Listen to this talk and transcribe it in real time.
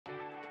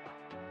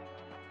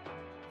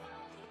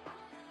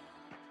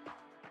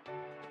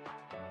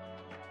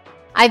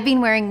I've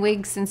been wearing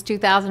wigs since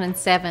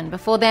 2007.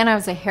 Before then I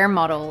was a hair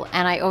model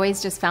and I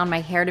always just found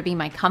my hair to be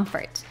my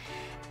comfort.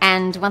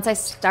 And once I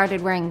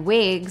started wearing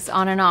wigs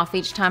on and off,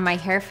 each time my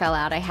hair fell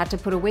out, I had to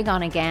put a wig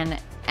on again.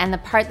 And the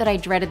part that I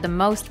dreaded the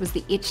most was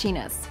the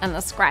itchiness and the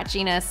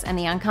scratchiness and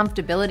the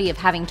uncomfortability of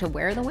having to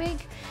wear the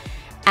wig.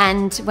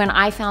 And when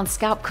I found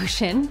Scalp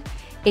Cushion,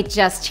 it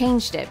just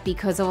changed it,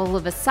 because all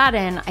of a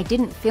sudden I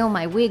didn't feel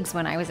my wigs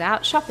when I was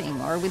out shopping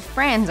or with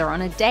friends or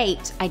on a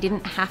date. I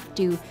didn't have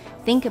to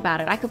think about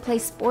it. I could play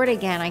sport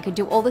again. I could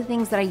do all the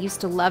things that I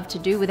used to love to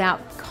do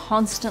without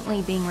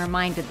constantly being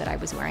reminded that I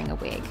was wearing a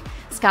wig.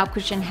 Scalp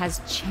Cushion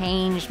has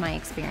changed my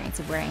experience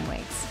of wearing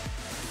wigs.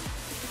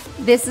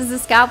 This is a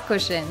Scalp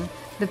Cushion,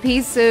 the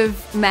piece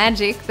of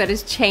magic that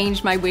has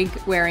changed my wig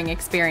wearing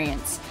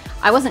experience.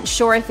 I wasn't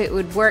sure if it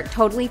would work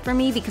totally for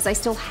me because I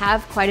still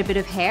have quite a bit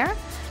of hair,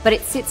 but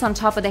it sits on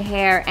top of the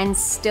hair and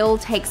still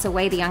takes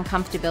away the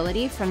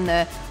uncomfortability from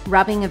the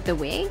rubbing of the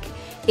wig.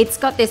 It's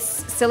got this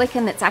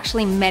silicone that's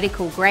actually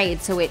medical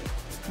grade, so it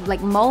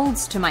like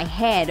molds to my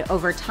head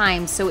over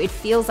time, so it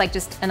feels like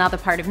just another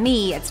part of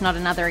me. It's not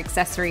another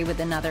accessory with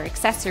another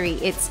accessory.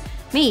 It's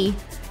me,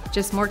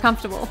 just more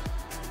comfortable.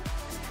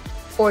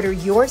 Order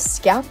your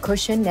Scalp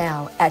Cushion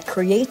now at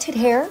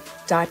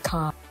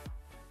CreatedHair.com.